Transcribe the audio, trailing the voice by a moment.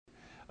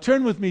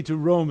Turn with me to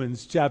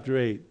Romans chapter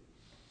 8.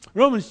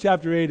 Romans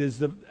chapter 8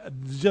 is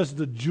just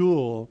the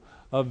jewel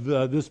of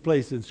this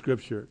place in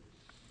Scripture.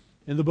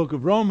 In the book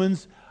of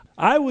Romans,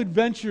 I would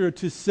venture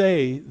to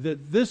say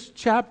that this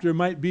chapter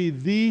might be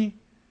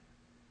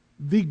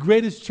the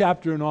greatest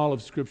chapter in all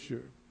of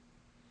Scripture,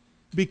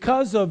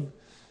 because of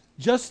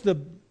just the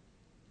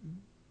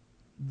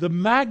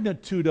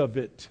magnitude of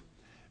it.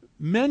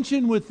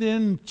 Mentioned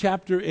within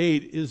chapter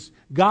 8 is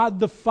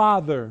God the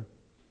Father,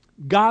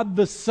 God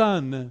the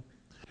Son,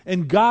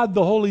 and God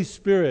the Holy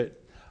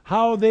Spirit.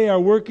 How they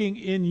are working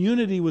in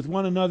unity with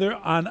one another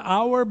on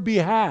our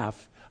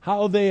behalf.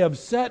 How they have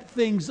set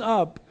things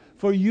up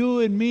for you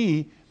and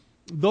me,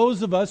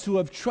 those of us who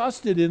have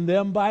trusted in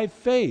them by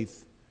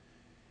faith.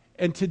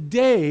 And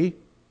today,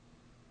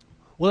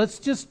 well, let's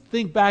just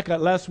think back at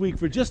last week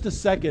for just a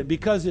second,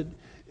 because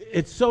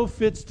it so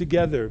fits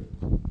together.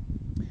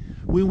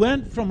 We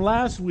went from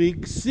last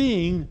week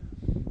seeing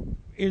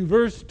in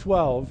verse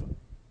 12,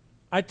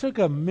 I took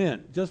a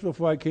mint just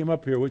before I came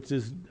up here, which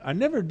is, I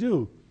never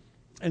do.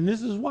 And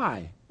this is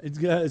why.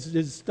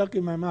 It's stuck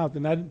in my mouth,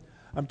 and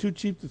I'm too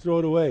cheap to throw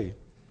it away.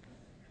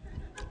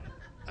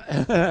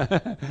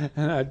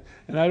 and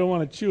I don't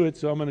want to chew it,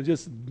 so I'm going to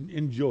just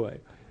enjoy.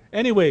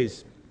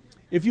 Anyways,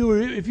 if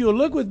you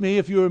look with me,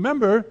 if you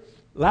remember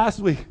last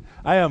week,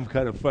 I am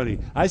kind of funny.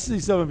 I see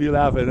some of you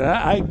laughing.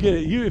 I get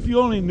it. If you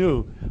only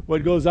knew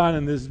what goes on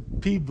in this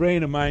pea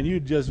brain of mine, you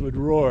just would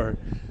roar.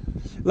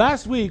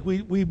 Last week,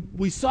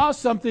 we saw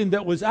something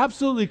that was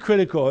absolutely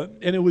critical,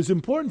 and it was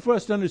important for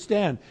us to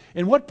understand.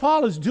 And what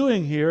Paul is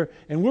doing here,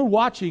 and we're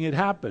watching it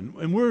happen,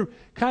 and we're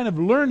kind of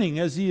learning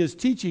as he is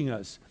teaching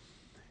us.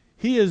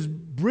 He is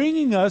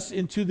bringing us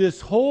into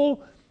this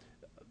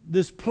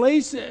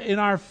place in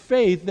our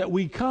faith that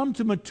we come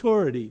to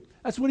maturity.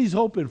 That's what he's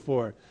hoping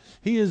for.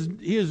 He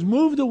has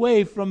moved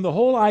away from the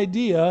whole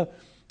idea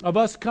of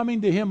us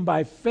coming to him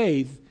by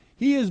faith.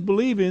 He is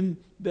believing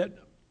that...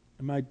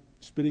 Am I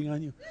spitting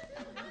on you?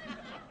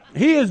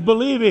 He is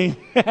believing...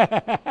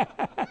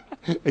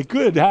 It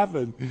could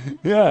happen.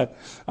 Yeah,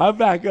 I'll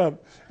back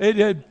up.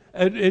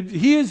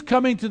 He is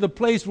coming to the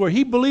place where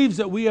he believes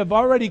that we have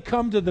already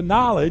come to the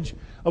knowledge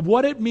of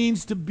what it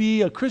means to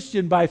be a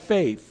Christian by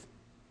faith.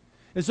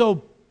 And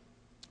so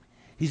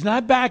he's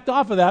not backed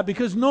off of that,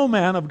 because no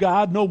man of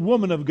God, no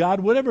woman of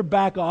God would ever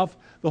back off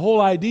the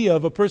whole idea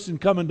of a person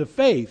coming to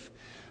faith.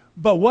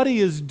 But what he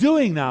is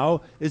doing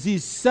now is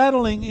he's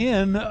settling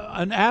in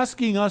and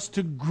asking us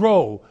to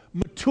grow,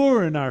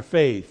 mature in our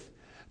faith,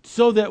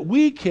 so that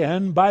we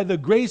can, by the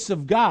grace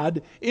of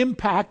God,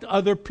 impact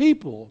other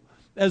people.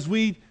 As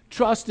we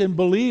trust and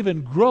believe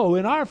and grow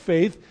in our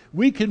faith,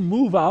 we can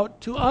move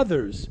out to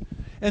others.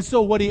 And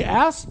so what he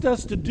asked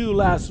us to do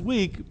last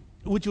week,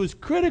 which was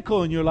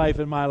critical in your life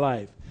and my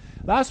life.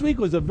 Last week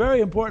was a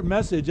very important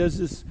message, as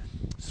this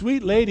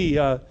sweet lady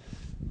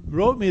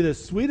wrote me the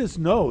sweetest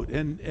note.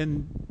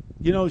 And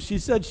you know, she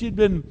said she'd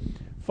been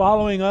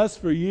following us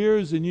for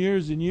years and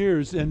years and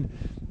years. And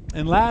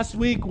last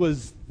week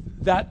was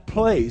that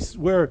place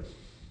where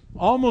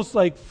almost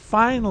like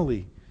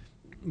finally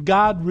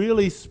God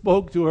really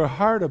spoke to her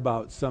heart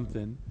about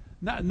something.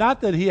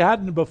 Not that he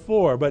hadn't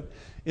before, but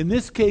in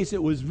this case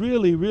it was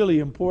really, really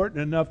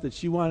important enough that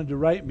she wanted to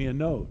write me a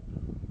note.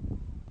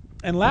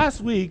 And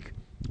last week,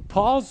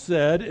 Paul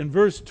said in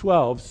verse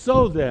 12,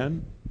 "So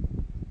then,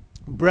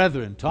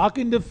 brethren,"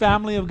 talking to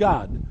family of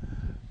God,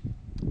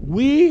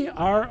 "we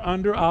are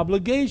under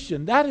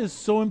obligation." That is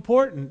so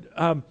important.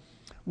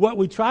 What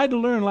we tried to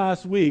learn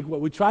last week,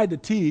 what we tried to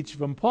teach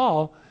from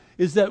Paul,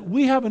 is that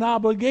we have an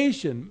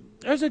obligation.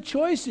 There's a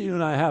choice that you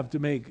and I have to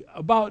make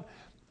about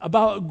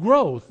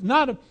growth.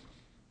 Not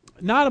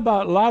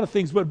about a lot of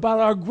things, but about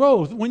our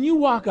growth. When you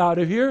walk out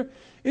of here,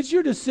 it's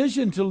your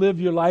decision to live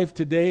your life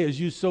today as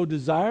you so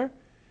desire.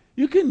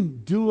 You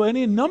can do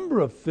any number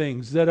of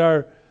things that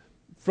are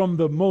from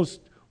the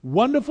most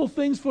wonderful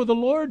things for the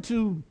Lord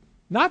to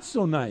not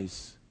so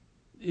nice.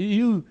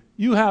 You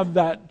have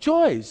that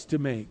choice to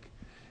make.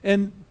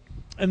 And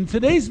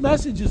today's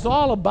message is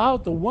all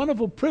about the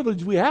wonderful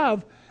privilege we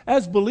have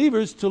as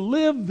believers to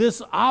live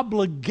this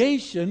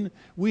obligation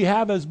we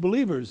have as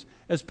believers.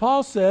 As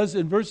Paul says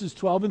in verses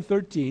 12 and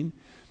 13,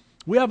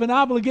 we have an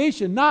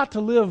obligation not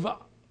to live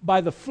by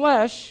the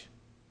flesh,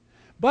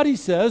 but he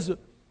says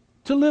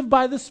to live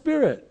by the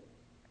Spirit.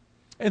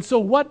 And so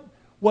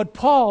what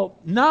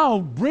Paul now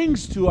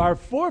brings to our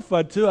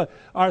forefront, to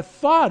our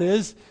thought,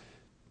 is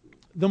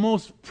the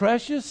most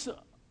precious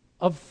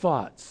of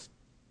thoughts.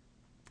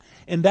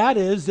 And that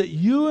is that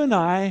you and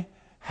I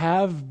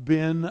have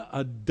been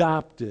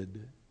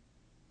adopted.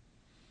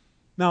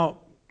 Now,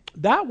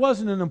 that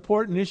wasn't an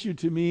important issue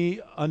to me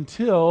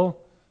until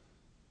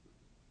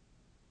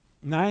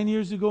 9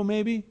 years ago,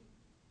 maybe.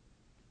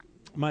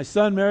 My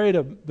son married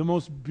the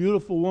most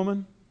beautiful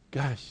woman.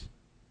 Gosh,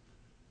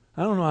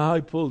 I don't know how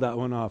he pulled that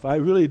one off. I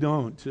really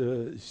don't.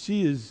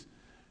 She's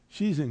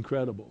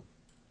incredible.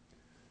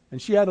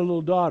 And she had a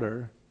little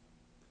daughter,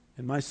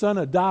 and my son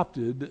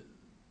adopted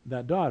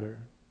that daughter.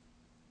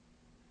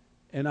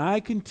 And I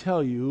can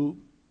tell you,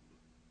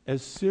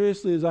 as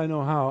seriously as I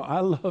know how, I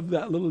love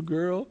that little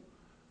girl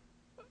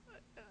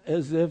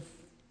as if,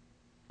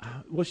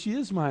 well, she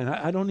is mine.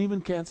 I don't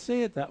even can't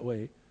say it that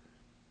way.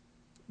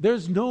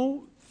 There's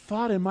no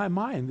thought in my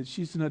mind that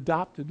she's an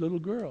adopted little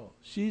girl.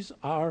 She's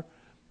our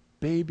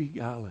baby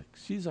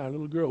Alex. She's our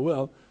little girl.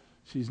 Well,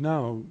 she's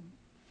now,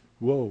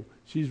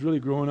 she's really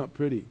growing up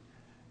pretty.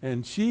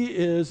 And she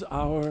is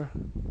our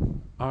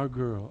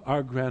girl,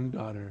 our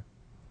granddaughter.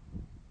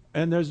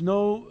 And there's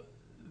no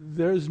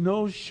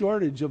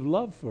shortage of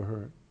love for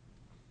her.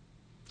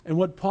 And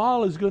what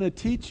Paul is going to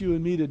teach you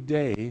and me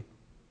today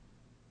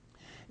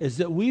is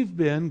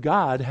that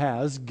God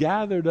has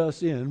gathered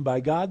us in by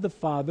God the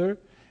Father,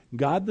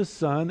 God the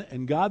Son,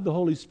 and God the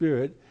Holy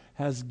Spirit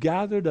has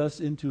gathered us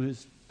into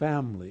His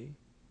family.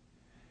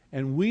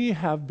 And we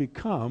have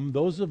become,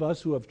 those of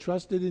us who have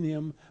trusted in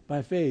Him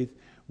by faith,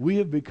 we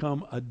have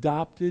become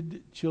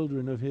adopted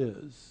children of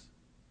His.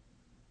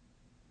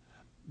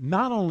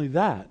 Not only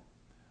that,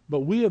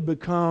 but we have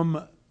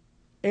become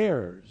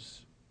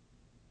heirs.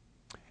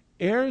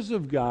 Heirs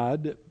of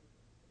God,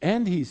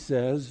 and he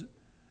says,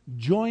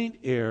 joint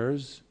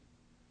heirs,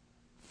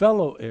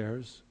 fellow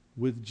heirs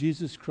with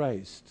Jesus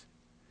Christ.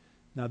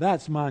 Now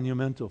that's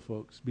monumental,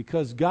 folks,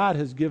 because God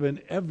has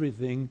given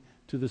everything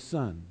to the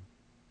Son.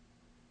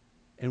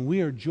 And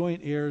we are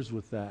joint heirs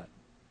with that.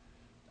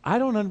 I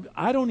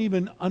don't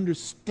even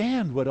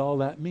understand what all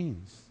that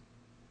means.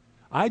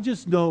 I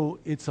just know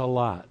it's a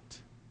lot.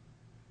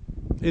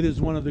 It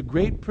is one of the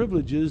great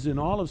privileges in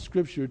all of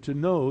Scripture to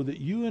know that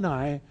you and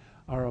I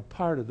are a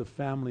part of the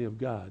family of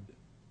God.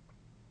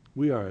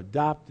 We are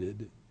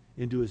adopted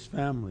into His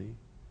family.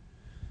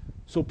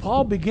 So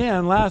Paul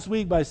began last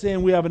week by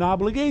saying we have an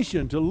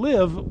obligation to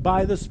live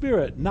by the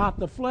Spirit, not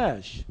the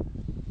flesh.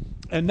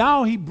 And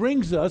now he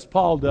brings us,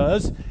 Paul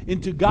does,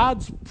 into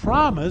God's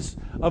promise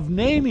of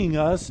naming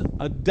us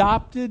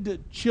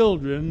adopted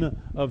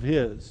children of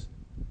His,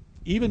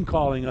 even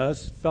calling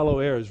us fellow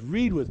heirs.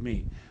 Read with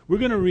me. We're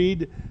going to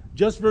read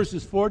just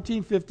verses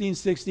 14, 15,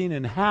 16,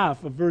 and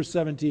half of verse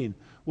 17.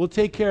 We'll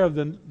take care of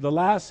the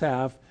last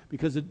half,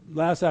 because the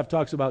last half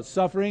talks about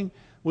suffering,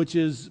 which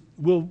is,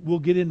 we'll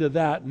get into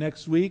that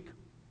next week.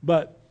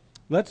 But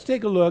let's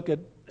take a look at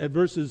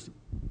verses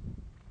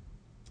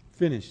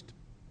finished.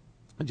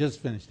 I just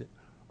finished it.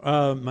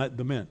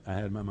 The mint I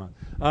had in my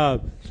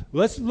mouth.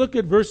 Let's look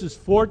at verses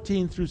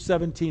 14 through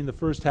 17, the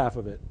first half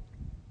of it.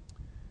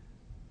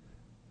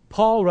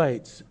 Paul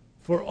writes,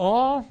 "For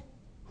all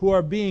who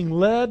are being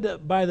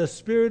led by the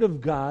Spirit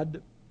of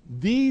God,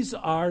 these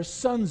are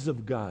sons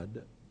of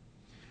God.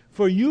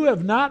 For you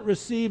have not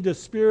received a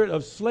spirit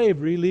of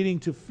slavery leading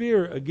to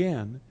fear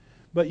again,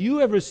 but you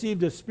have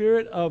received a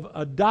spirit of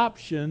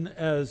adoption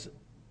as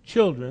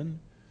children,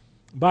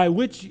 by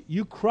which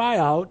you cry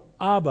out,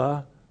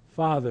 Abba,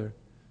 Father.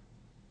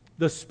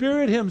 The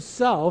Spirit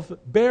Himself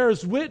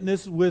bears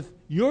witness with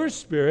your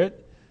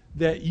spirit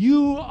that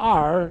you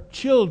are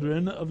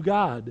children of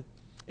God.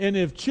 And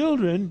if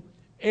children,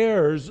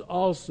 heirs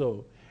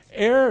also,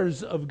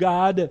 heirs of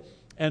God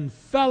and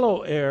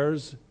fellow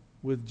heirs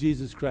with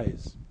Jesus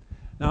Christ."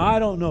 Now, I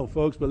don't know,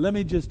 folks, but let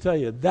me just tell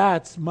you,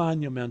 that's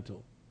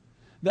monumental.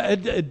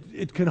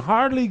 It can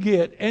hardly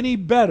get any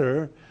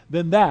better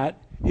than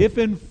that if,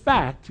 in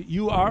fact,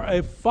 you are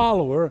a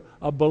follower,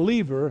 a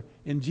believer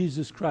in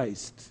Jesus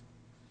Christ.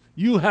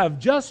 You have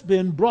just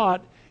been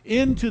brought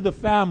into the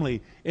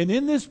family. And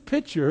in this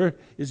picture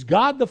is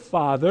God the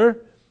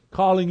Father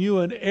calling you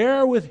an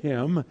heir with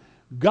Him,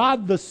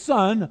 God the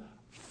Son,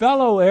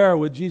 fellow heir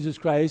with Jesus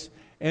Christ,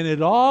 and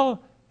it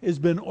all has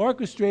been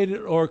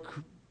orchestrated or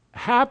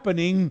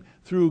happening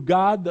through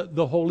God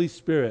the Holy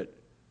Spirit,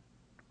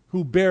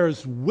 who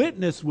bears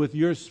witness with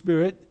your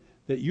spirit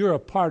that you're a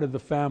part of the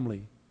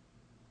family.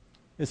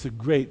 It's a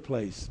great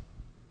place.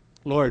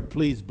 Lord,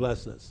 please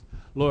bless us.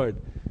 Lord,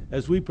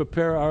 as we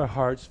prepare our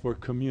hearts for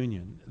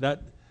communion,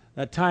 that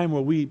time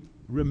where we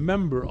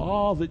remember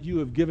all that you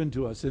have given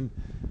to us. And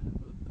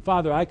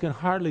Father, I can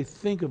hardly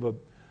think of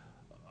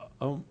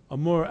a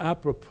more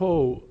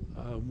apropos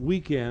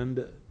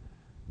weekend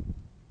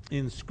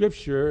in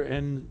Scripture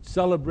and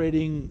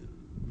celebrating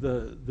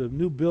the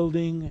new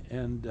building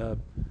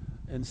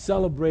and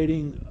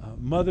celebrating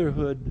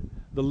motherhood,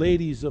 the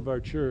ladies of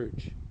our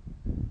church,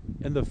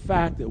 and the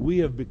fact that we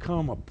have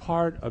become a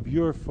part of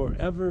your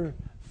forever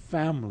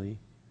family.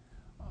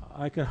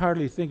 I can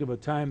hardly think of a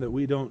time that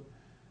we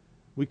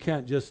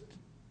can't just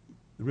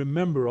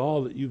remember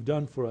all that you've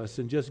done for us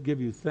and just give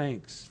you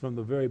thanks from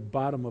the very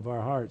bottom of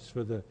our hearts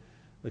for the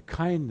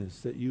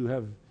kindness that you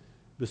have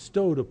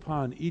bestowed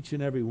upon each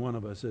and every one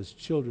of us as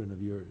children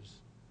of yours.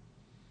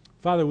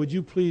 Father, would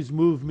you please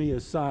move me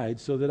aside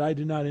so that I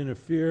do not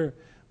interfere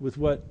with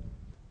what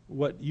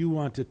you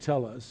want to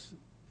tell us,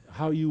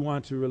 how you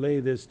want to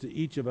relay this to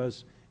each of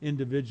us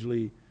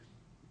individually.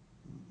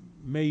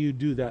 May you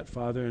do that,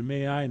 Father, and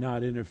may I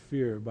not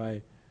interfere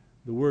by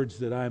the words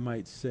that I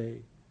might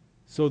say.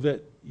 So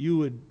that you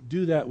would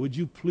do that, would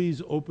you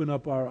please open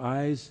up our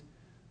eyes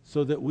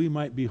so that we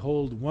might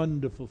behold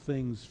wonderful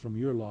things from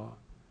your law,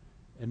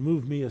 and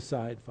move me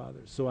aside, Father,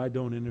 so I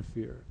don't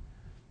interfere.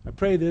 I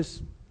pray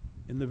this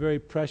in the very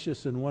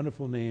precious and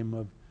wonderful name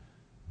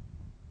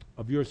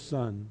of your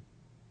Son,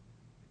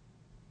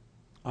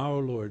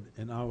 our Lord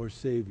and our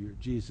Savior,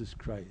 Jesus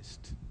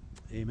Christ.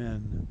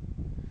 Amen.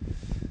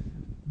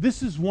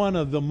 This is one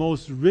of the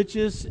most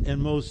richest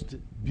and most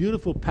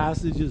beautiful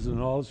passages in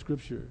all of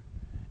Scripture.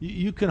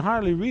 You can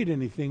hardly read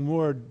anything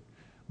more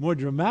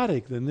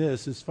dramatic than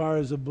this as far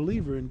as a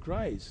believer in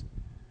Christ.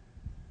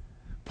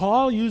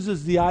 Paul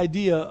uses the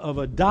idea of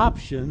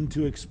adoption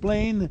to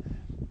explain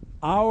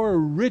our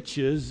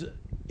riches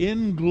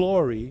in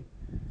glory.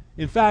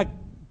 In fact,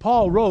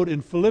 Paul wrote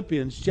in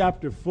Philippians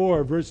chapter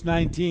 4, verse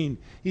 19,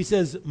 he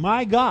says,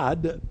 "My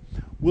God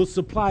will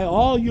supply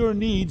all your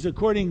needs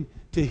according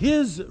to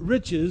His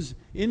riches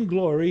in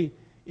glory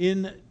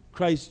in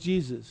Christ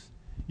Jesus."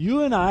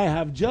 You and I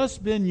have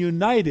just been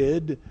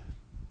united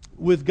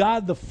with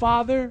God the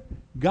Father,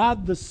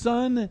 God the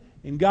Son,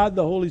 and God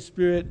the Holy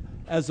Spirit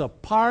as a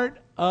part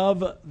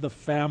of the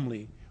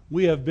family.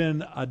 We have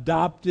been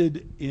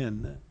adopted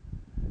in.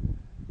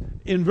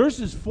 In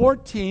verses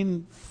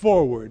 14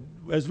 forward,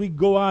 as we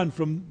go on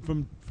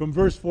from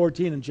verse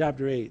 14 in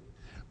chapter 8,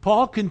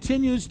 Paul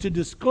continues to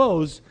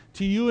disclose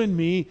to you and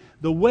me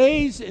the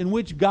ways in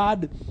which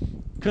God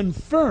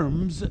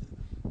confirms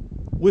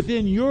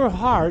within your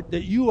heart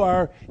that you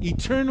are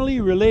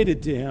eternally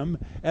related to Him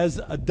as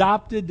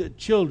adopted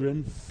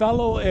children,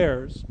 fellow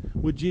heirs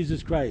with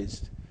Jesus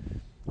Christ.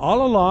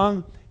 All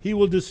along, he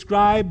will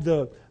describe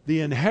the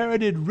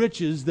inherited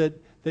riches that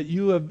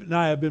you and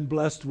I have been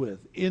blessed with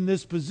in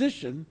this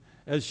position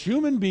as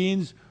human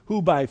beings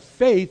who by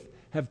faith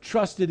have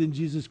trusted in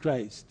Jesus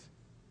Christ.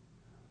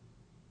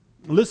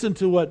 Listen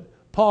to what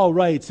Paul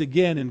writes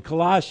again in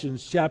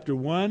Colossians chapter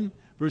 1,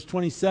 verse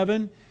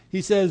 27.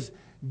 He says,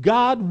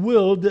 "God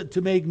willed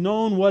to make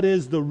known what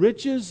is the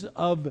riches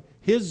of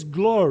His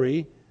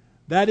glory,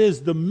 that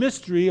is the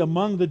mystery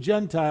among the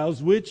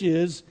Gentiles, which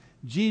is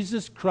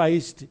Jesus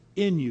Christ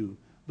in you,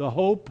 the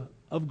hope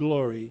of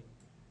glory."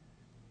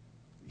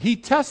 He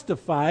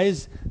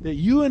testifies that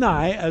you and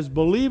I, as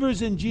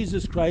believers in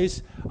Jesus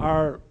Christ,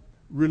 are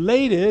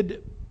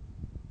related,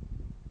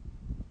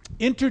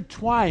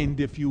 intertwined,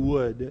 if you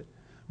would,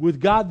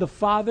 with God the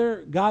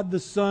Father, God the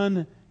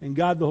Son, and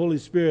God the Holy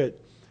Spirit.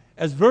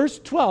 As verse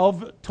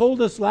 12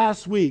 told us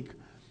last week,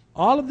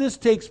 all of this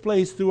takes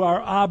place through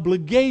our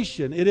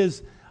obligation. It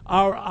is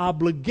our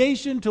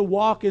obligation to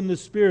walk in the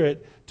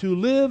Spirit, to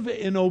live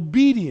in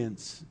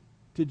obedience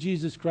to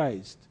Jesus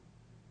Christ.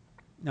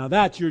 Now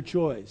that's your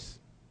choice.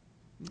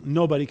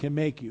 Nobody can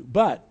make you.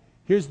 But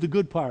here's the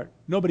good part.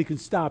 Nobody can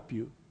stop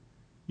you.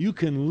 You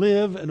can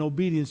live in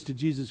obedience to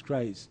Jesus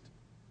Christ.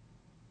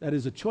 That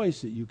is a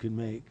choice that you can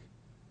make.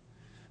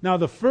 Now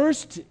the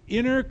first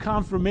inner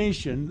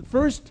confirmation,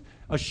 first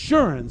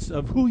assurance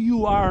of who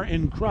you are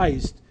in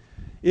Christ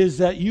is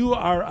that you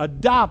are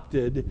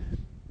adopted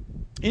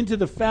into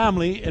the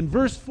family, and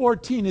verse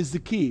 14 is the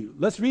key.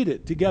 Let's read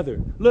it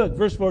together. Look,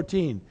 verse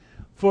 14.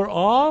 "For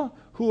all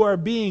who are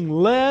being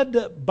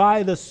led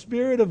by the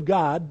Spirit of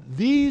God,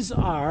 these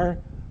are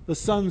the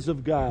sons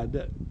of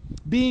God."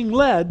 Being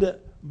led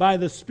by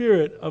the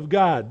Spirit of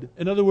God.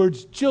 In other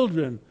words,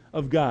 children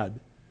of God.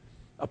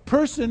 A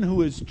person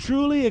who is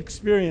truly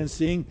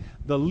experiencing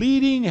the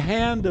leading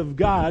hand of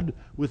God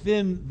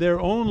within their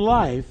own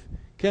life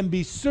can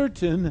be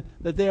certain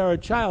that they are a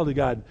child of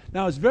God.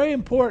 Now, it's very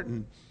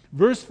important,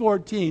 verse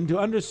 14, to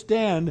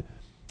understand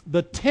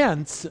the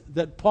tense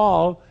that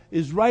Paul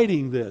is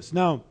writing this.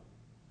 Now,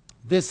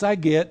 this I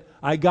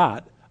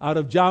got out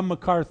of John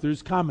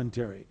MacArthur's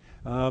commentary.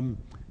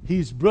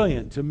 He's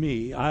brilliant to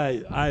me.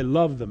 I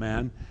love the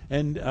man.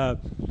 And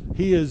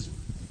he is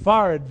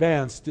far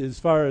advanced as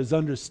far as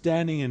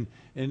understanding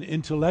and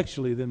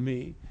intellectually than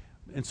me.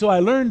 And so I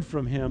learned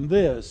from him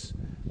this.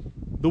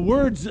 The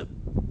words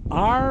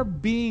 "are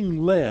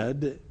being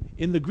led"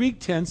 in the Greek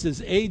tense is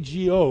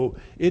ago.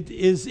 It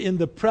is in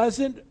the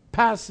present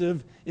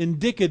passive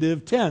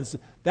indicative tense.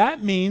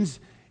 That means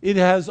it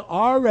has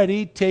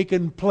already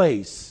taken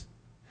place.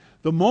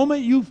 The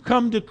moment you've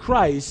come to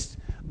Christ,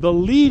 the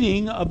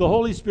leading of the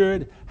Holy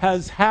Spirit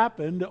has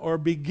happened or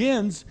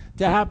begins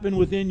to happen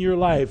within your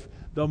life.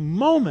 The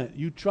moment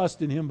you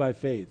trust in Him by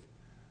faith.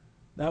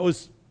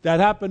 That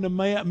happened to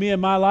me in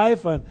my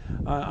life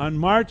on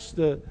March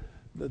the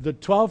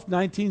 12th,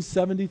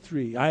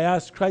 1973. I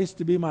asked Christ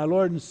to be my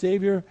Lord and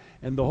Savior,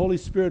 and the Holy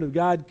Spirit of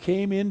God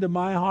came into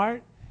my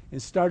heart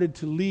and started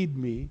to lead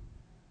me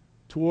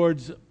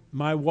towards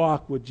my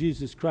walk with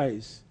Jesus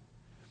Christ.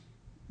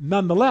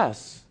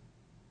 Nonetheless,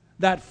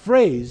 that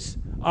phrase,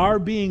 "are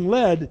being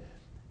led,"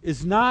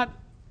 is not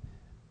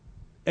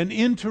an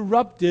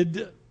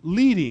interrupted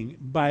leading.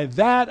 By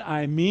that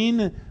I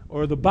mean,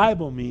 or the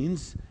Bible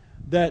means,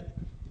 that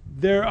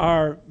there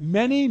are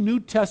many New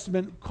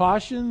Testament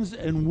cautions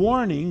and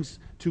warnings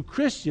to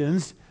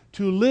Christians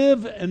to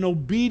live an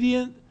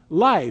obedient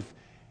life.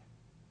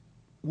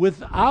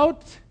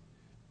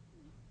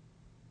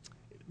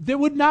 There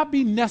would not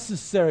be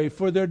necessary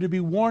for there to be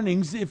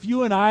warnings if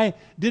you and I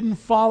didn't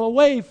fall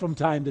away from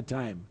time to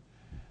time.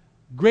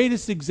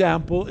 Greatest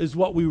example is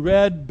what we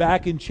read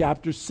back in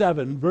chapter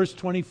 7, verse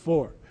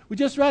 24. We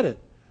just read it.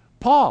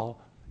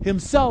 Paul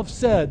himself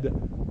said,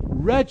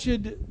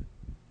 wretched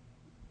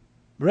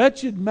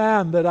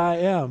man that I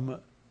am.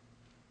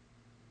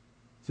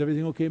 Is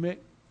everything okay, Mick?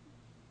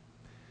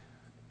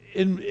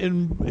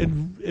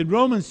 In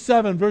Romans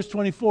 7, verse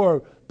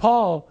 24,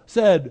 Paul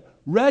said,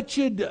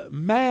 wretched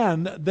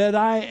man that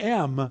I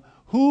am,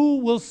 who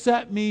will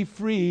set me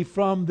free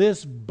from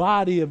this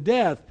body of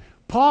death?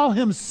 Paul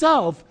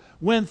himself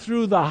went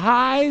through the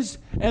highs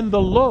and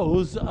the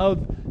lows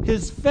of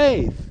his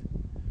faith.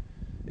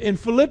 In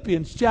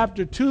Philippians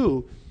chapter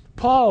 2,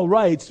 Paul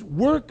writes,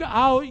 work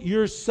out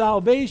your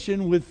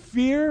salvation with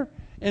fear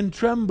and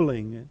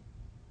trembling.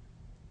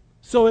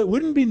 So it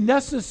wouldn't be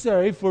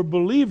necessary for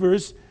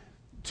believers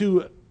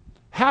to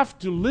have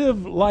to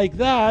live like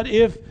that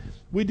if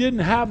we didn't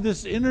have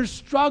this inner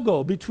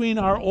struggle between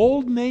our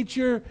old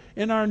nature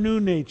and our new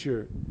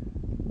nature.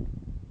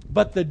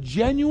 But the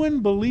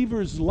genuine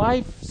believer's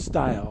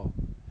lifestyle,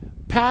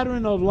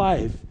 pattern of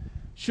life,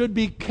 should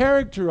be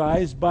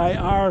characterized by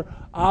our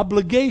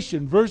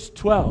obligation, verse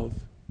 12,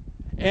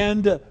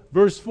 and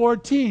verse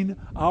 14,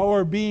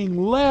 our being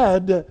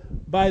led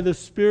by the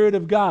Spirit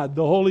of God,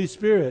 the Holy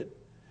Spirit.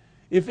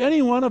 If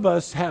any one of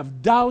us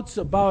have doubts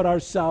about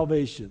our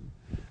salvation,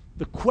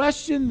 the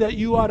question that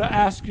you ought to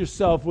ask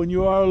yourself when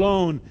you are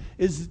alone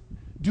is,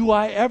 do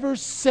I ever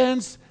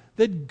sense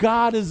that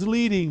God is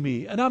leading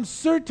me? And I'm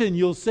certain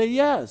you'll say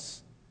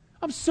yes.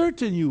 I'm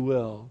certain you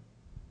will.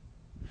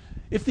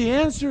 If the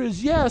answer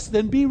is yes,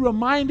 then be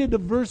reminded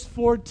of verse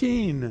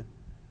 14.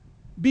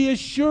 Be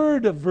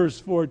assured of verse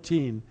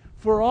 14.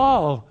 For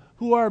all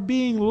who are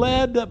being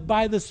led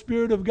by the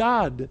Spirit of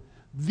God,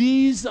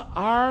 these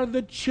are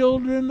the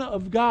children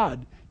of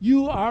God.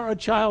 You are a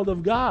child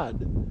of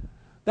God.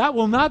 That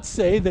will not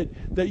say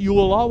that you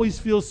will always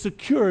feel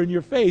secure in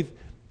your faith.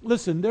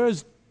 Listen,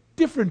 there's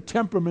different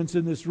temperaments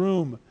in this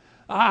room.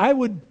 I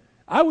would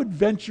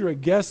venture a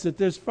guess that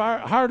there's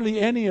hardly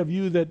any of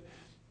you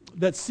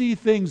that see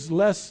things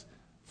less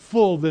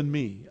full than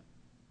me.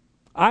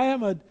 I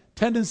have a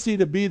tendency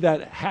to be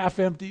that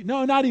half-empty,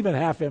 no, not even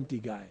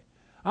half-empty guy.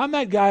 I'm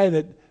that guy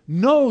that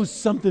knows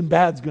something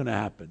bad's going to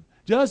happen.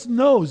 Just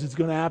knows it's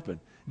going to happen.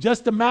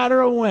 Just a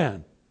matter of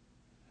when.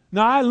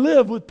 Now, I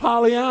live with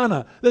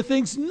Pollyanna that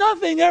thinks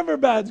nothing ever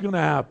bad's going to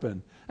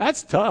happen.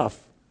 That's tough.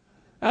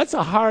 That's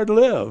a hard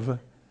live.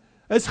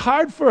 It's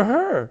hard for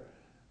her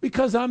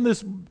because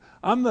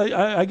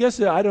I guess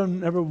I don't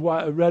never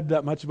read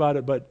that much about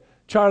it, but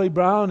Charlie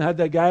Brown had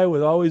that guy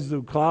with always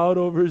the cloud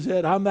over his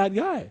head. I'm that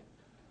guy.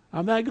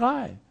 I'm that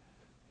guy.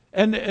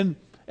 And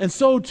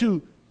so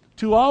to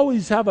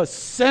always have a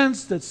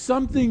sense that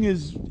something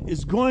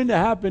is going to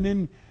happen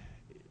in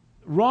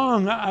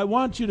wrong, I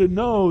want you to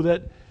know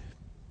that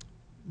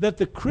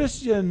the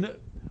Christian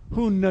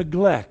who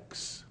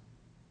neglects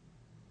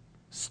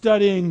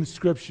studying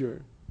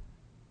Scripture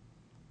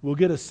will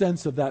get a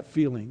sense of that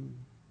feeling.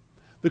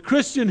 The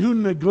Christian who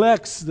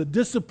neglects the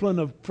discipline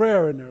of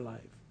prayer in their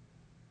life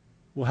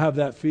will have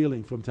that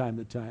feeling from time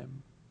to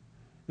time.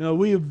 You know,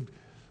 we've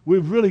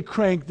really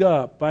cranked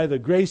up by the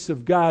grace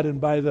of God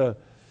and by the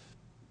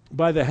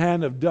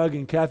hand of Doug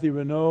and Kathy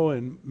Renault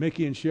and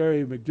Mickey and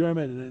Sherry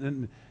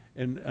McDermott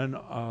and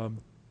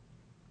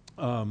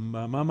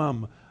my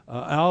mom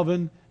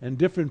Alvin and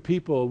different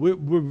people. We're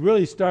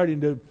really starting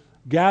to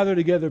gather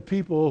together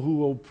people who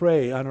will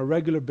pray on a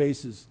regular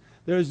basis.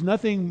 There is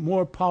nothing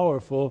more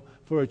powerful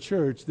for a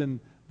church than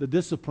the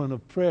discipline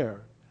of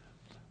prayer.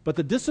 But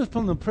the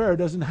discipline of prayer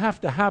doesn't have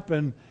to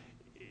happen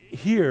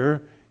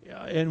here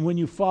and when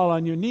you fall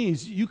on your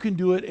knees. You can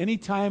do it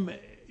anytime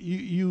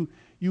you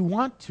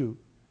want to.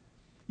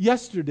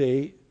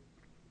 Yesterday,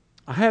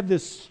 I had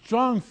this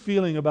strong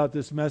feeling about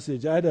this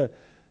message. I had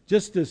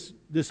just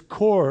this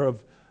core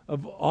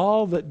of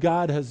all that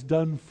God has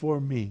done for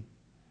me.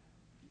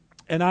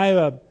 And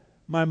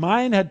my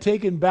mind had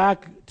taken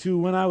back to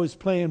when I was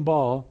playing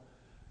ball.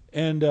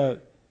 And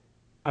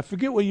I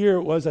forget what year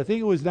it was. I think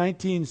it was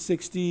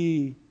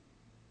 1960.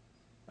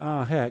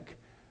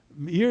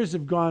 Years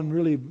have gone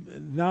really,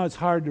 now it's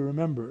hard to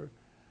remember.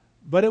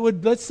 But it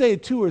would, let's say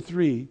 62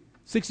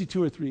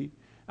 or 3.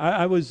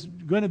 I was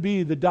going to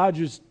be the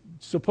Dodgers,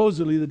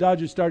 supposedly the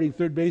Dodgers starting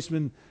third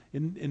baseman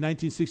in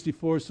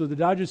 1964. So the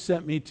Dodgers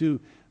sent me to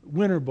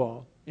winter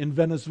ball in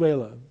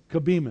Venezuela,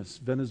 Cabimas,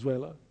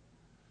 Venezuela.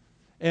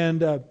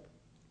 And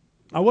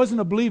I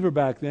wasn't a believer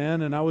back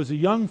then, and I was a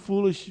young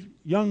foolish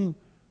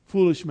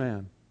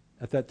man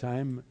at that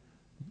time.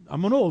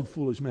 I'm an old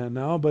foolish man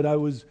now, but I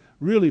was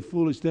really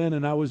foolish then,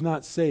 and I was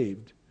not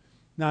saved.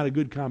 Not a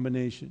good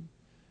combination.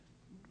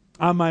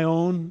 On my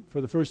own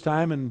for the first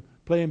time and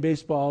playing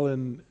baseball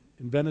in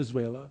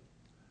Venezuela.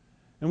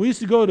 And we used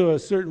to go to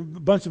a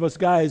bunch of us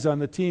guys on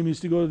the team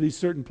used to go to these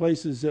certain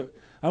places that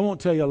I won't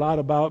tell you a lot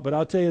about, but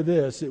I'll tell you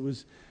this: it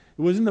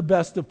wasn't the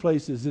best of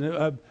places, and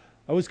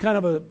I was kind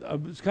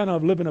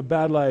of living a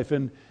bad life,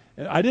 and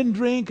I didn't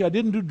drink, I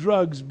didn't do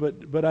drugs,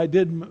 but I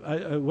did.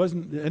 I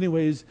wasn't,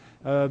 anyways.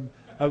 I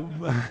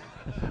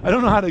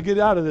don't know how to get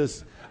out of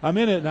this. I'm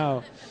in it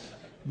now,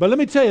 but let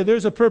me tell you,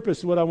 there's a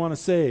purpose to what I want to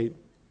say.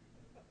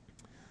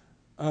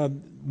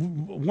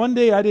 One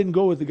day I didn't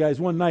go with the guys.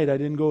 One night I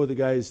didn't go with the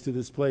guys to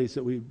this place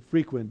that we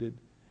frequented,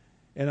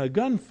 and a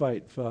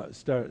gunfight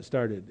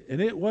started.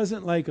 And it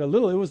wasn't like it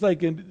was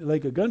like a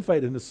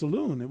gunfight in a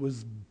saloon. It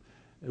was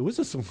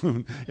a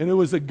saloon, and it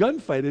was a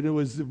gunfight, and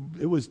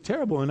it was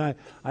terrible. And I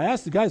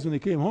asked the guys when they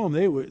came home,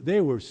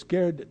 they were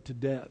scared to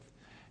death.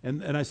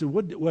 And I said,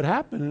 what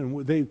happened?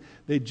 And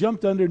they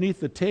jumped underneath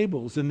the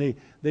tables, and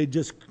they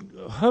just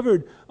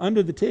hovered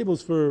under the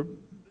tables for,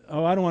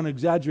 I don't want to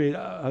exaggerate,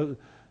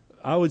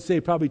 I would say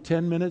probably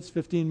 10 minutes,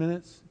 15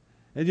 minutes.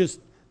 And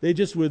they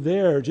just were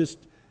there, just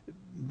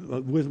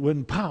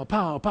when pow,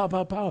 pow, pow,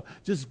 pow, pow,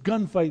 just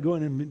gunfight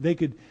going, and they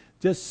could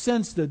just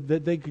sense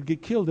that they could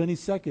get killed any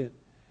second.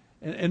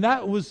 And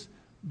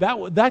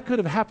that could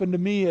have happened to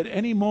me at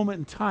any moment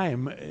in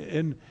time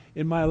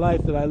in my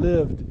life that I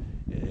lived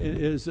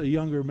as a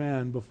younger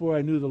man before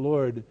I knew the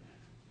Lord.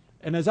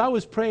 And as I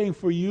was praying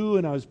for you,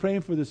 and I was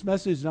praying for this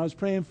message, and I was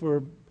praying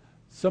for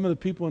some of the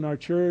people in our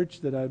church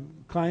that I'm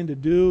inclined to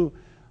do,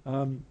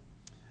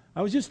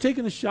 I was just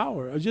taking a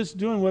shower. I was just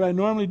doing what I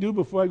normally do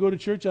before I go to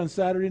church on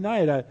Saturday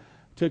night. I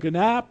took a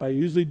nap. I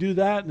usually do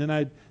that, and then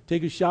I'd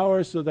take a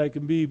shower so that I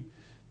can be,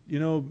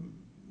 do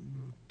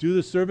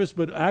the service.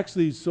 But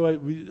actually, so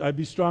I'd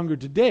be stronger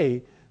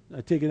today.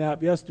 I took a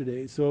nap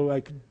yesterday, so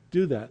I could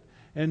do that.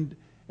 And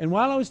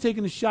while I was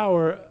taking a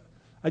shower,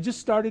 I just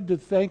started to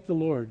thank the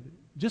Lord.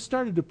 Just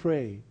started to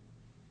pray.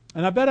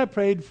 And I bet I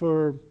prayed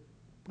for,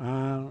 I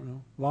don't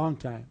know, a long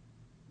time.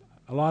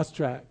 I lost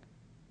track.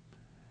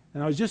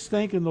 And I was just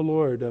thanking the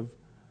Lord of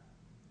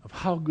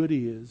how good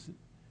He is.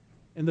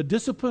 And the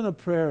discipline of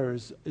prayer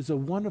is a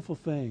wonderful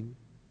thing.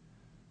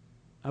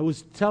 I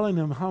was telling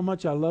Him how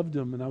much I loved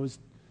Him, and I was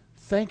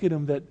thanking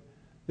Him that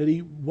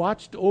He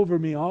watched over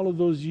me all of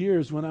those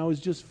years when I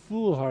was just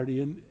foolhardy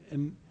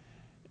and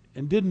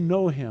didn't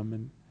know Him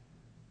and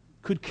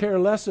could care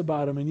less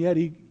about Him, and yet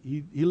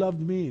He loved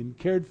me and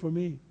cared for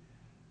me.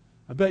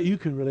 I bet you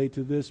can relate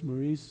to this,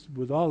 Maurice,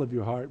 with all of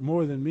your heart,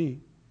 more than me,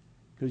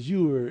 because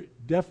you were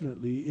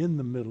definitely in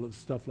the middle of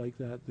stuff like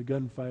that, the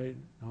gunfight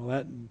and all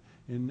that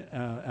in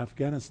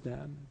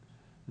Afghanistan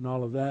and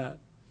all of that.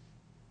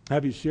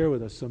 Have you share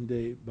with us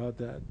someday about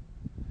that.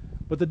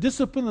 But the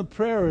discipline of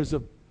prayer is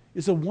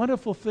a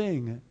wonderful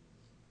thing.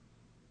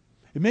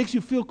 It makes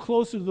you feel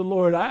closer to the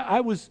Lord.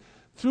 I was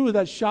through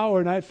that shower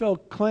and I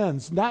felt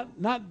cleansed,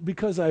 not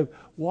because I've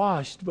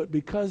washed, but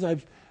because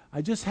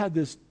I just had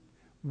this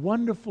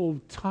wonderful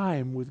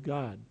time with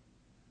God.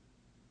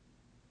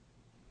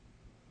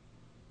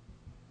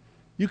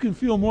 You can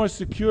feel more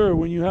secure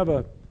when you have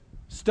a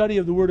study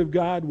of the Word of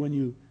God, when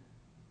you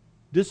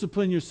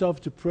discipline yourself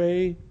to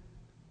pray,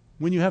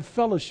 when you have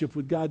fellowship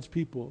with God's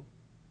people.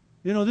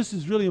 This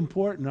is really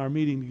important, our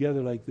meeting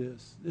together like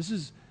this. This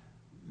is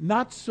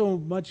not so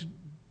much,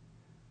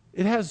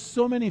 it has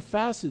so many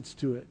facets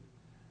to it.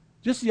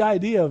 Just the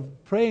idea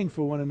of praying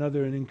for one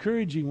another and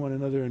encouraging one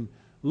another and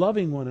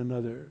loving one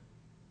another.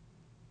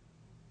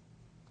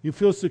 You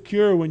feel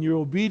secure when you're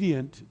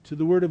obedient to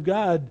the Word of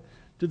God,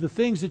 to the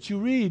things that you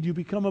read, you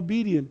become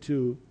obedient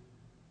to.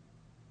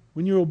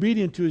 When you're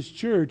obedient to His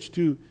church,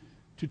 to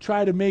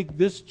try to make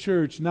this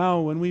church,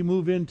 now when we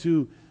move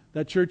into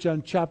that church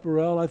on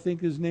Chaparral, I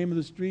think is the name of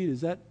the street.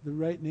 Is that the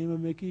right name of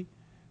Mickey?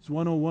 It's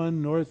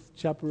 101 North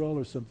Chaparral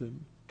or something.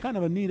 Kind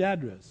of a neat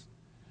address.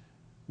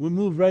 We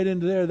move right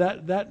into there.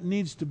 That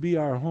needs to be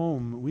our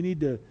home. We need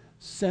to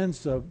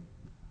sense a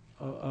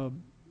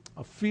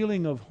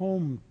feeling of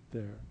home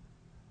there.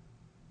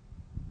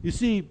 You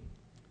see,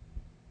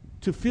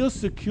 to feel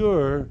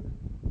secure,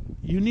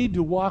 you need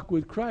to walk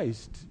with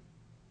Christ.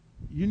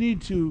 You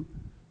need to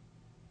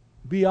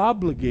be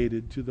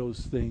obligated to those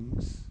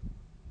things.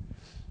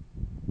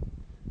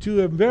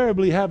 To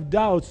invariably have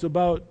doubts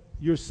about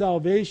your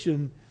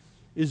salvation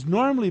is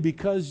normally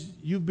because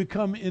you've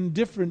become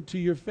indifferent to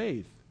your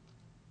faith.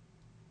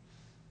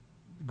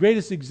 The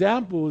greatest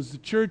example is the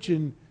church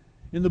in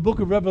the book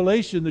of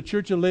Revelation, the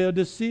church of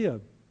Laodicea.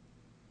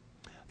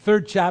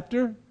 3rd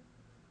chapter,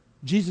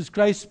 Jesus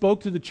Christ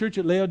spoke to the church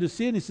at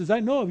Laodicea, and He says, I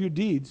know of your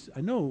deeds.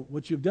 I know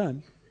what you've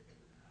done.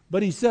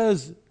 But He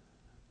says,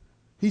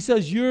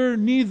 you're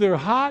neither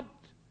hot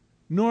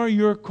nor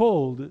you're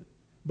cold,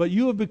 but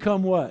you have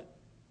become what?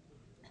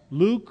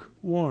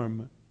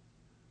 Lukewarm.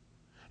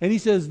 And He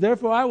says,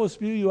 therefore I will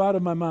spew you out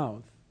of my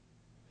mouth.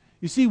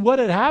 You see, what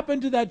had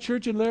happened to that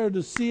church in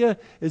Laodicea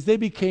is they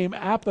became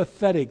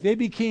apathetic. They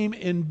became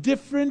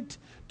indifferent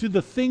to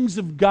the things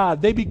of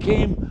God. They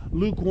became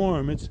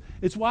lukewarm.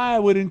 It's why I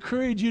would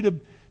encourage you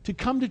to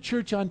come to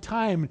church on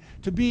time,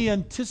 to be a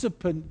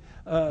participant,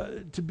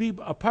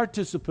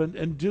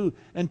 and to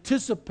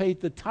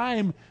anticipate the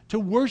time to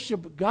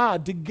worship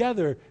God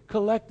together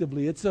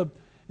collectively. It's a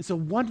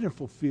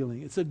wonderful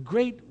feeling. It's a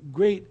great,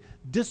 great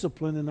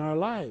discipline in our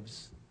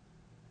lives.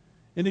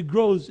 And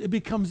it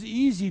becomes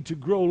easy to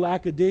grow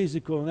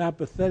lackadaisical and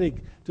apathetic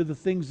to the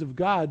things of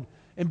God,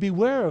 and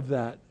beware of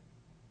that.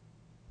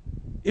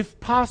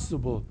 If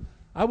possible,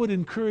 I would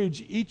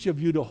encourage each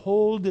of you to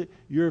hold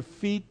your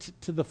feet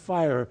to the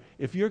fire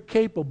if you're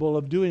capable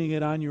of doing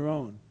it on your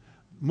own.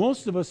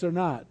 Most of us are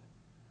not.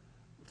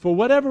 For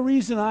whatever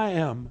reason I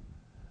am,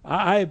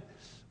 my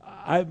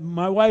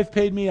wife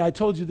paid me, I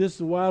told you this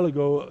a while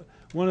ago,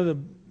 one of the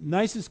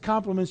nicest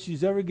compliments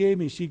she's ever gave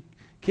me. She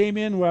came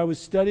in where I was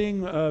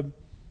studying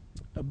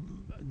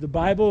the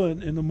Bible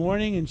in the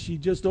morning, and she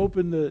just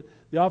opened the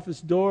office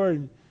door,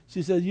 and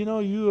she said, you know,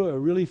 you are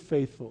really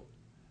faithful.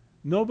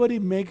 Nobody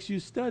makes you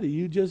study.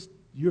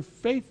 You're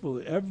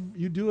faithful.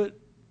 You do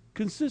it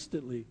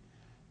consistently.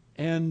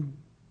 And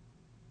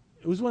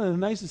it was one of the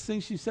nicest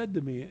things she said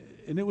to me,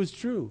 and it was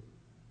true.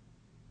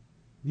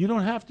 You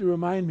don't have to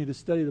remind me to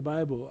study the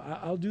Bible.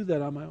 I'll do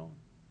that on my own.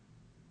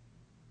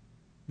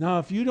 Now,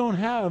 if you don't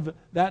have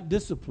that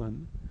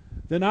discipline,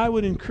 then I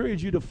would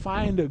encourage you to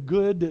find a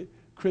good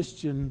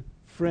Christian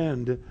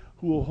friend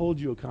who will hold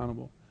you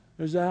accountable.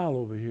 There's Al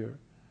over here.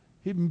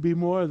 He'd be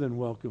more than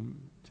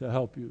welcome to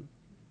help you.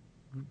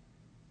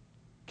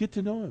 Get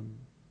to know him.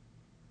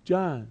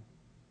 John,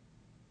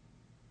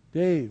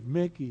 Dave,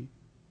 Mickey,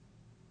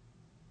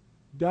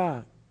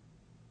 Doc,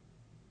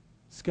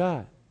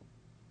 Scott.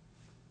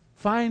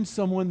 Find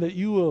someone that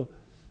you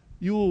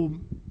will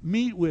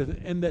meet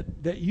with, and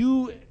that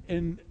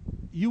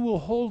you will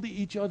hold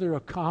each other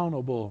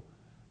accountable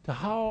to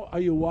how are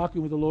you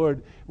walking with the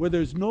Lord, where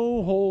there's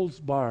no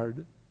holds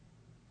barred.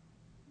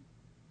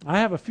 I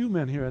have a few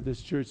men here at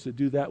this church that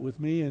do that with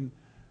me, and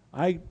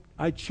I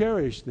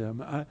cherish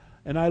them.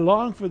 And I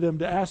long for them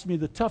to ask me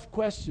the tough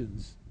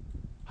questions.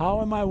 How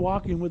am I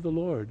walking with the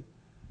Lord?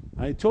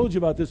 I told you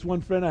about this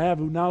one friend I have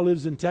who now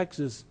lives in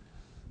Texas,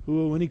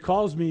 who when he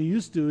calls me,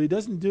 he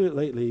doesn't do it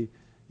lately.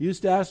 He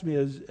used to ask me,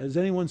 has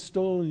anyone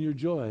stolen your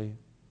joy?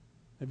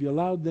 Have you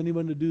allowed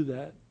anyone to do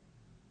that?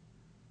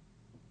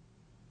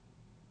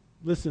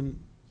 Listen,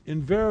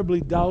 invariably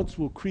doubts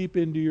will creep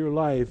into your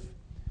life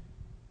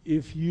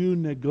if you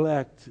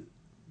neglect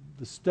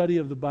the study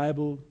of the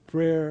Bible,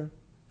 prayer,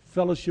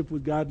 fellowship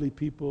with godly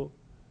people,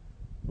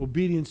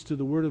 obedience to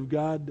the Word of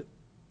God,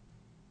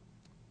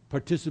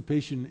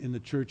 participation in the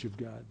church of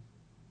God.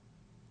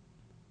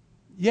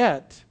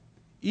 Yet,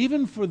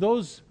 even for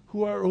those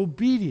who are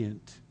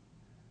obedient,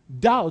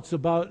 doubts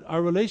about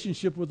our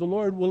relationship with the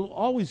Lord will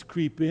always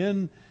creep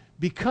in,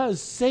 because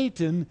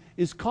Satan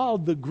is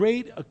called the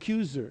great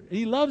accuser. And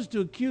he loves to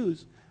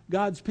accuse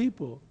God's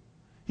people.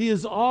 He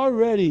is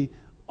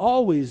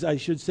always, I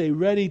should say,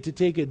 ready to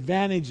take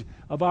advantage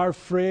of our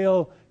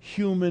frail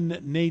human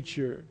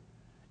nature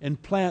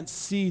and plant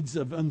seeds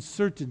of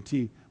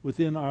uncertainty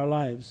within our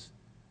lives.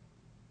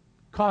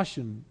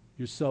 Caution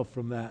yourself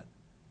from that.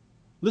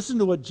 Listen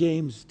to what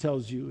James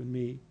tells you and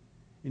me.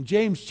 In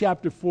James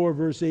chapter 4,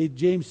 verse 8,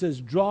 James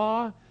says,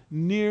 draw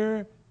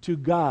near to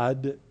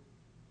God,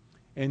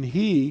 and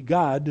He,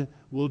 God,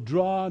 will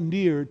draw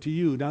near to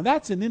you. Now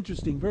that's an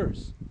interesting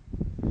verse.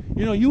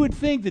 You know, you would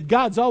think that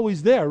God's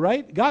always there,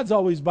 right? God's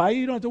always by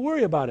you. You don't have to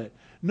worry about it.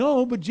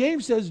 No, but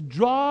James says,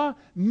 draw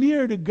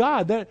near to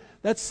God.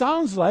 That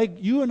sounds like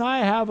you and I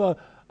have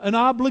an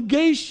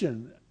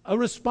obligation, a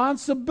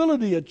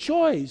responsibility, a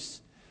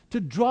choice to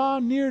draw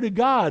near to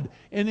God.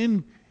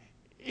 And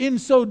in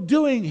so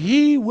doing,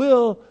 He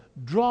will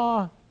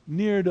draw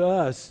near to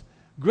us.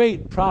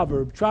 Great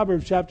proverb.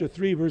 Proverbs chapter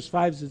 3, verse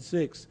 5 and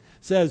 6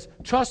 says,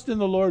 trust in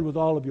the Lord with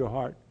all of your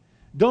heart.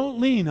 Don't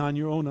lean on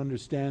your own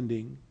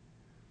understanding.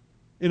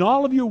 In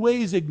all of your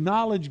ways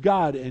acknowledge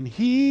God, and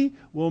He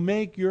will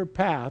make your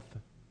path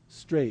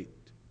straight.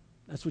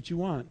 That's what you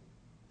want.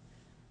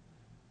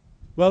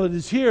 Well, it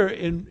is here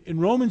in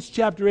Romans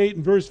chapter 8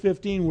 and verse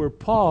 15 where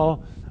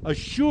Paul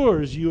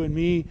assures you and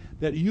me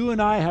that you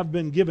and I have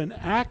been given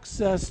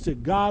access to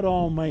God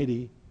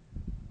Almighty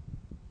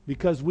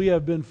because we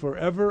have been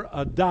forever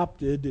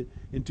adopted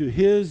into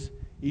His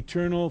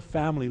eternal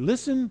family.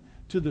 Listen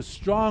to the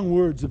strong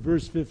words of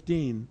verse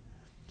 15.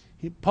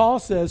 Paul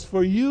says,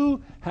 for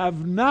you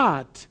have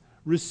not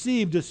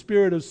received a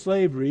spirit of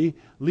slavery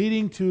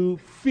leading to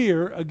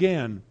fear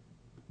again.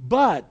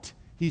 But,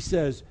 he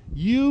says,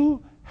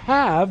 you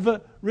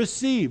have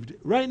received.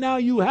 Right now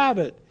you have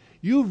it.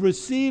 You've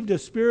received a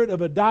spirit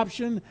of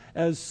adoption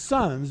as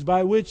sons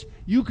by which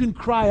you can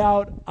cry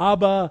out,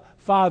 Abba,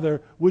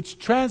 Father, which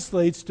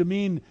translates to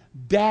mean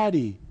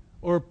daddy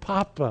or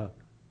papa.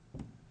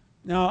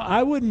 Now,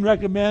 I wouldn't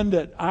recommend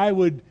that I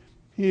would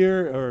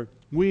hear, or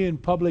we in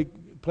public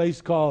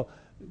place call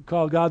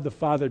God the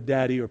Father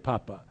daddy or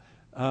papa,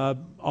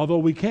 although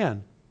we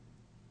can.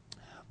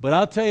 But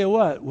I'll tell you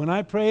what, when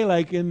I pray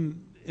like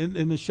in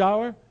the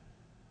shower,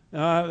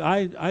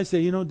 I say,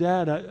 you know,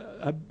 Dad,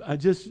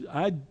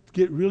 I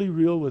get really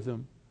real with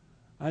Him.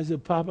 I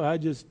said, Papa,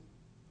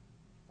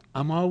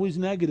 I'm always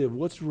negative.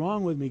 What's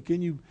wrong with me?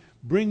 Can you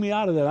bring me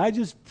out of that? I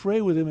just pray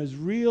with Him as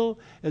real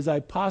as I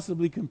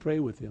possibly can pray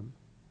with Him.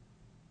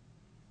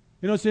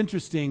 You know, it's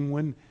interesting,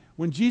 when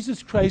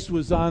Jesus Christ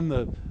was on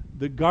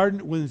the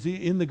garden, was he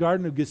in the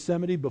Garden of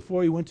Gethsemane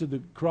before He went to the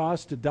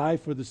cross to die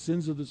for the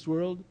sins of this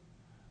world?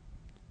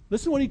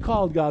 Listen what He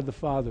called God the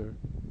Father.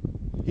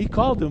 He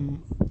called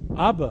Him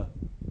Abba,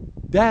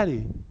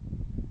 Daddy.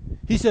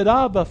 He said,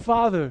 Abba,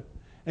 Father.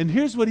 And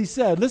here's what He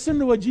said. Listen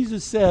to what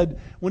Jesus said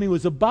when He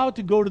was about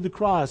to go to the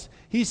cross.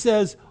 He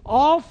says,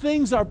 all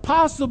things are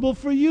possible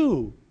for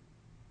you.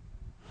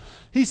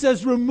 He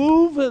says,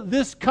 remove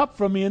this cup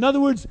from me. In other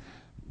words,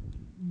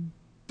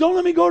 don't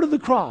let me go to the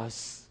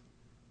cross.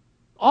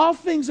 All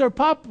things are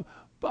possible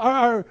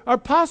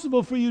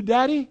for you,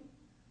 Daddy.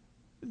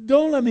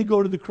 Don't let me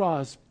go to the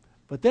cross.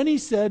 But then he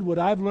said what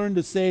I've learned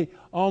to say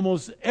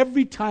almost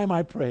every time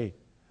I pray.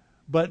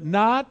 But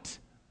not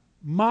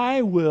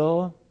my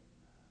will,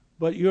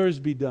 but yours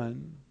be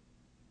done.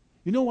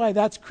 You know why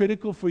that's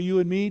critical for you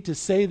and me to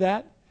say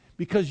that?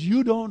 Because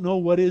you don't know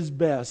what is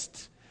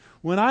best.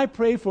 When I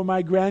pray for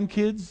my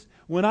grandkids,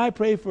 when I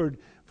pray for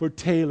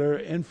Taylor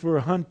and for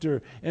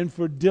Hunter and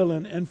for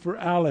Dylan and for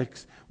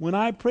Alex, when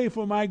I pray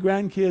for my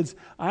grandkids,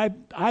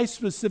 I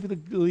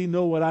specifically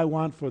know what I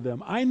want for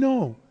them. I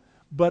know,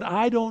 but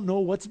I don't know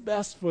what's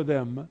best for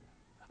them.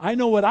 I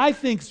know what I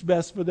think's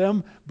best for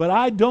them, but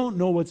I don't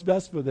know what's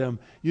best for them.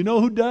 You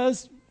know who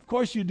does? Of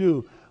course you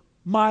do.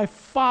 My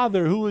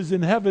Father who is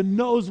in heaven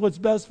knows what's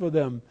best for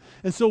them.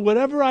 And so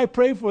whatever I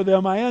pray for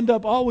them, I end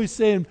up always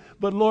saying,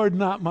 but Lord,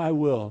 not my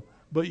will,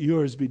 but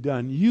yours be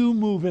done. You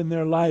move in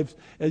their lives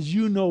as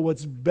you know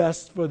what's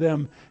best for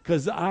them,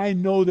 because I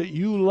know that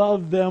you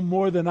love them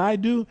more than I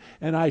do,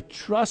 and I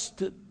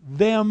trust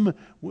them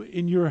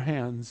in your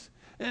hands.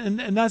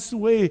 And that's the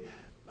way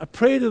I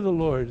pray to the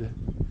Lord.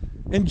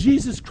 And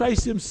Jesus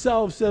Christ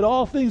himself said,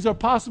 all things are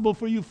possible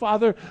for you,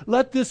 Father.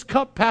 Let this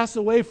cup pass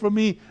away from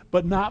me,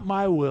 but not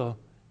my will.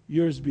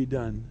 Yours be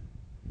done.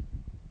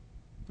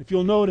 If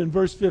you'll note in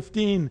verse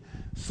 15,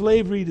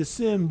 slavery to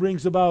sin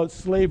brings about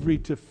slavery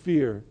to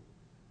fear.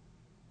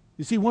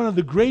 You see, one of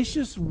the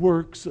gracious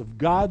works of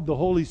God the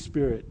Holy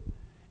Spirit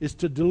is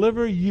to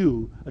deliver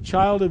you, a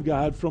child of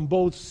God, from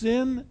both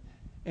sin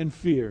and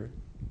fear.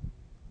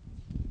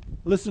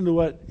 Listen to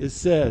what is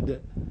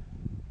said.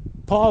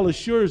 Paul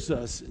assures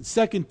us in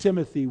 2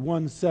 Timothy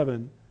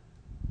 1:7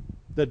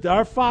 that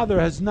our Father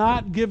has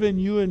not given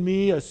you and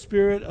me a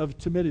spirit of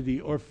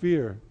timidity or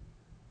fear,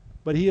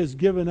 but he has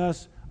given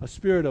us a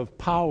spirit of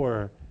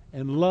power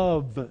and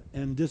love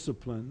and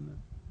discipline.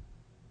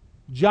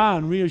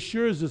 John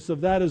reassures us of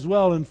that as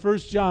well in 1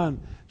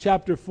 John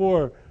chapter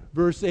 4,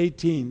 verse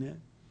 18.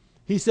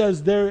 He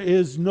says, there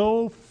is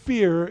no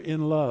fear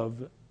in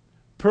love.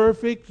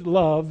 Perfect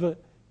love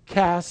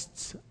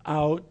casts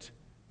out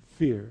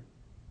fear.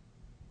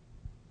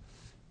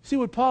 See,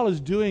 what Paul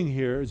is doing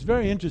here is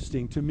very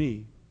interesting to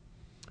me.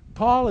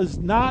 Paul is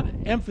not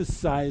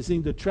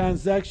emphasizing the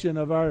transaction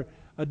of our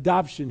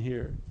adoption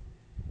here.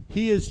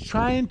 He is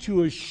trying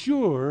to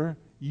assure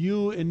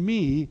you and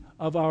me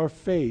of our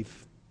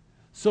faith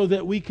so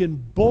that we can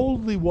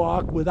boldly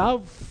walk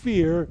without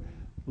fear,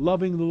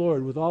 loving the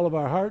Lord with all of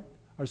our heart,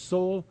 our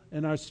soul,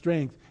 and our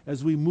strength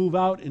as we move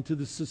out into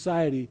the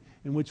society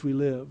in which we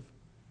live.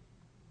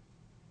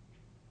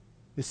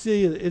 You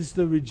see, it's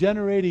the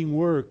regenerating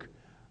work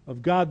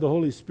of God the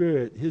Holy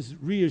Spirit, his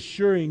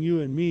reassuring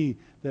you and me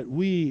that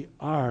we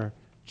are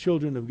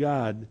children of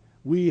God.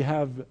 We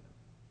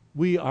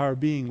are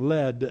being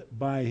led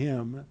by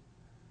him.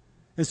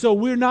 And so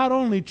we're not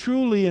only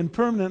truly and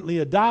permanently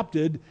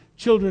adopted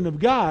children of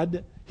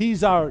God,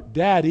 he's our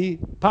daddy,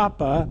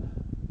 Papa,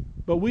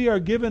 but we are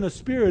given a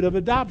spirit of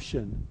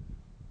adoption.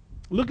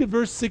 Look at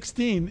verse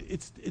 16.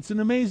 It's an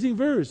amazing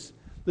verse.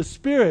 The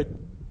Spirit,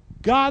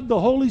 God the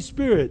Holy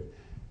Spirit,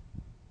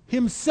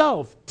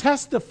 himself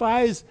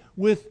testifies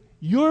with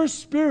your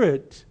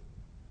spirit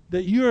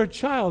that you're a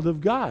child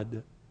of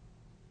God.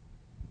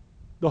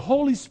 The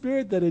Holy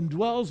Spirit that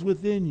indwells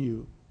within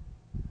you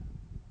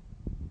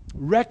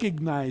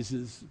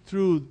recognizes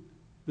through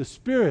the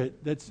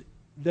Spirit that's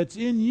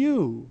in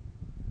you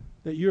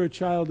that you're a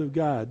child of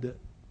God.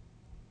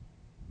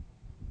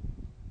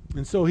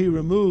 And so he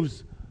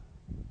removes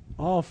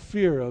all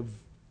fear of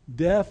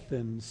death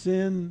and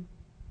sin.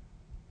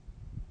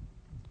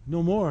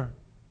 No more.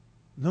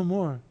 No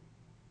more.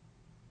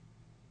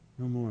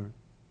 No more.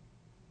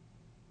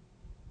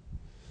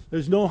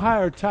 There's no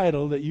higher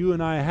title that you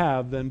and I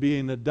have than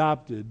being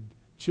adopted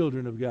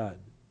children of God.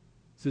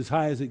 It's as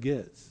high as it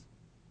gets.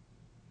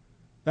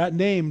 That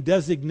name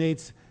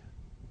designates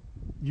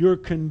your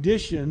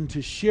condition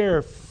to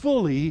share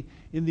fully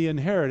in the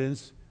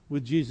inheritance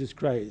with Jesus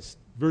Christ.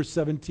 Verse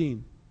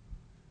 17.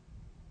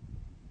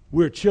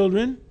 We're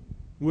children,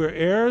 we're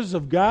heirs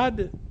of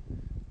God,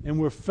 and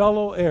we're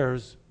fellow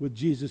heirs with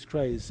Jesus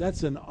Christ.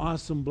 That's an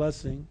awesome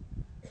blessing.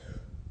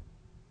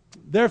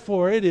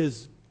 Therefore, it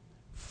is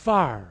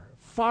far,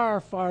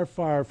 far, far,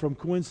 far from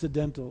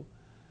coincidental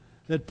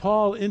that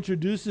Paul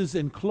introduces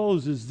and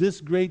closes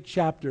this great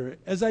chapter,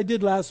 as I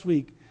did last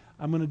week,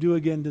 I'm going to do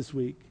again this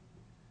week.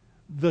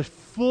 The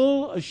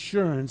full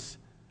assurance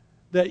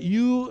that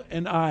you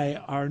and I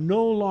are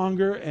no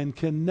longer and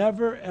can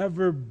never,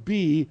 ever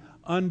be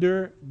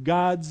under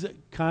God's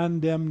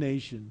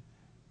condemnation.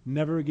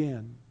 Never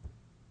again.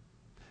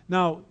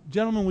 Now,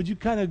 gentlemen, would you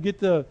kind of get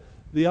the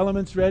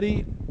elements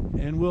ready,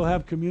 and we'll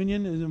have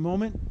communion in a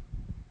moment.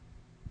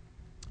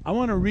 I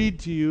want to read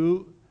to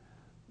you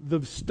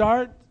the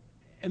start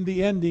and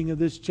the ending of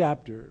this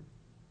chapter.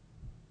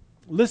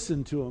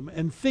 Listen to them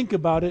and think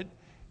about it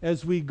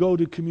as we go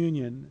to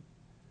communion.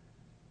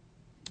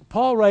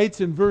 Paul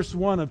writes in verse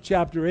 1 of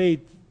chapter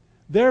 8,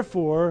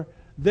 Therefore,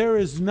 there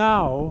is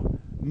now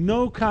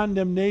no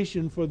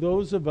condemnation for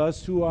those of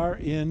us who are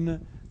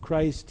in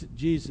Christ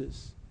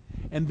Jesus.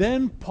 And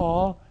then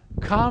Paul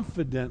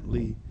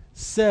confidently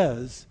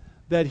says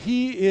that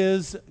he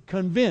is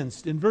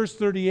convinced. In verse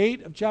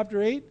 38 of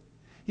chapter 8,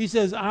 he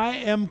says, I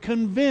am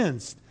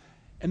convinced.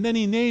 And then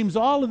he names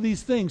all of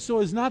these things so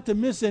as not to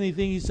miss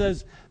anything. He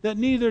says that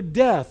neither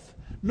death,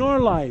 nor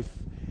life,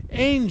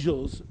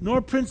 angels,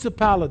 nor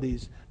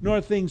principalities, nor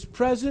things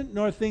present,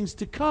 nor things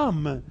to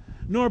come,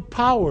 nor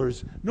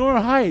powers, nor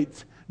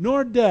height,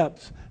 nor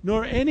depth,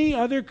 nor any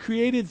other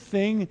created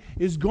thing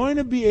is going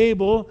to be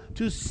able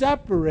to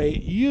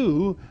separate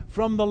you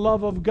from the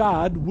love of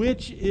God,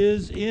 which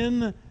is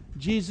in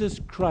Jesus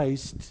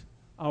Christ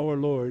our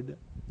Lord.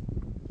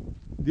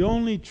 The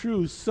only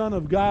true Son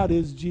of God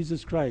is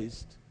Jesus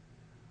Christ.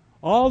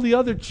 All the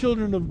other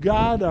children of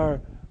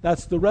God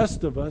that's the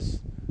rest of us,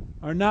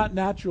 are not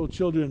natural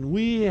children.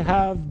 We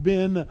have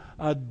been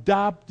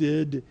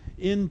adopted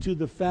into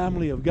the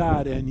family of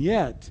God, and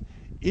yet,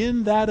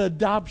 in that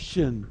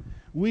adoption,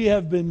 we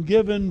have been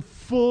given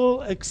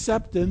full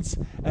acceptance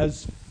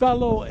as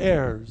fellow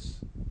heirs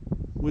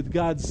with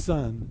God's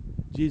Son,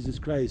 Jesus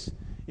Christ,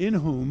 in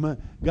whom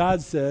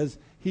God says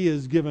He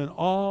has given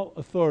all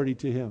authority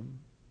to Him.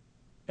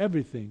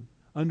 Everything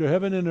under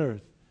heaven and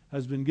earth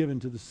has been given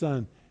to the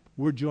Son.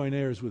 We're joint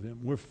heirs with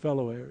Him. We're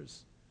fellow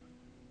heirs.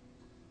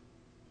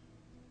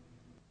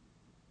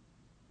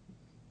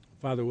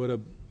 Father, what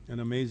an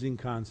amazing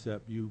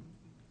concept you've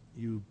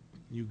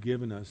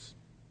given us.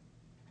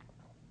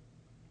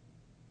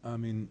 I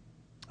mean,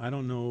 I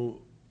don't know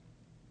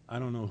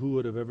who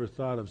would have ever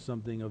thought of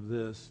something of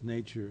this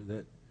nature,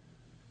 that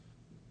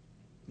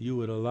you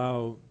would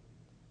allow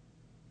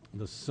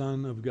the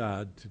Son of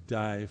God to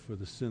die for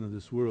the sin of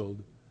this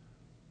world,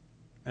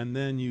 and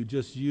then you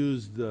just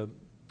use the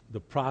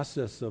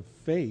process of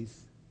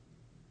faith,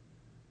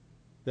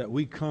 that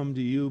we come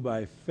to you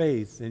by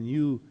faith, and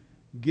you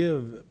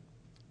give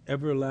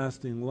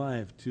everlasting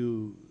life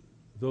to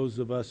those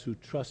of us who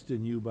trust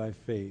in you by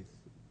faith.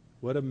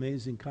 What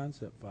amazing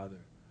concept, Father.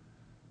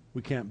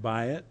 We can't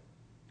buy it.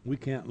 We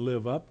can't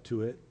live up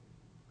to it.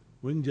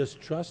 We can just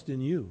trust in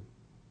you.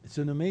 It's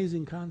an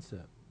amazing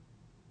concept.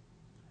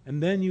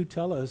 And then you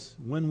tell us,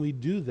 when we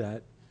do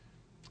that,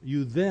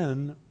 you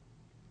then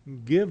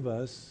give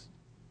us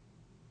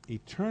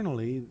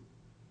eternally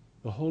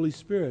the Holy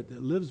Spirit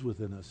that lives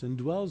within us and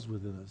dwells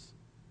within us.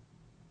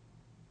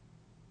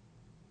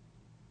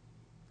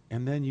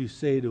 And then you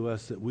say to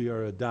us that we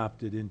are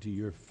adopted into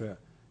your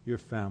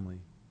family.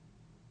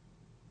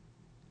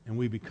 And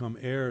we become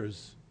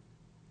heirs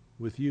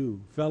with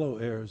you, fellow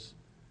heirs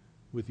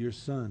with your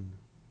Son.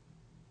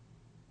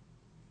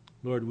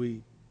 Lord,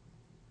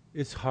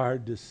 it's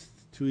hard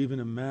to even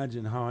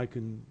imagine how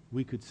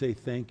we could say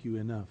thank you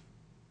enough.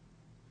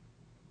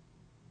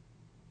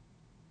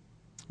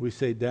 We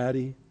say,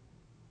 Daddy,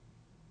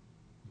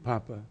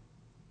 Papa,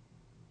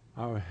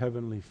 our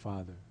Heavenly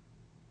Father,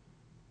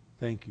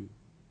 thank you.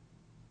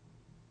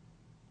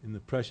 In the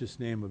precious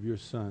name of your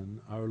Son,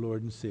 our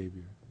Lord and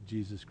Savior,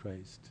 Jesus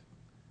Christ.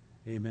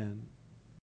 Amen.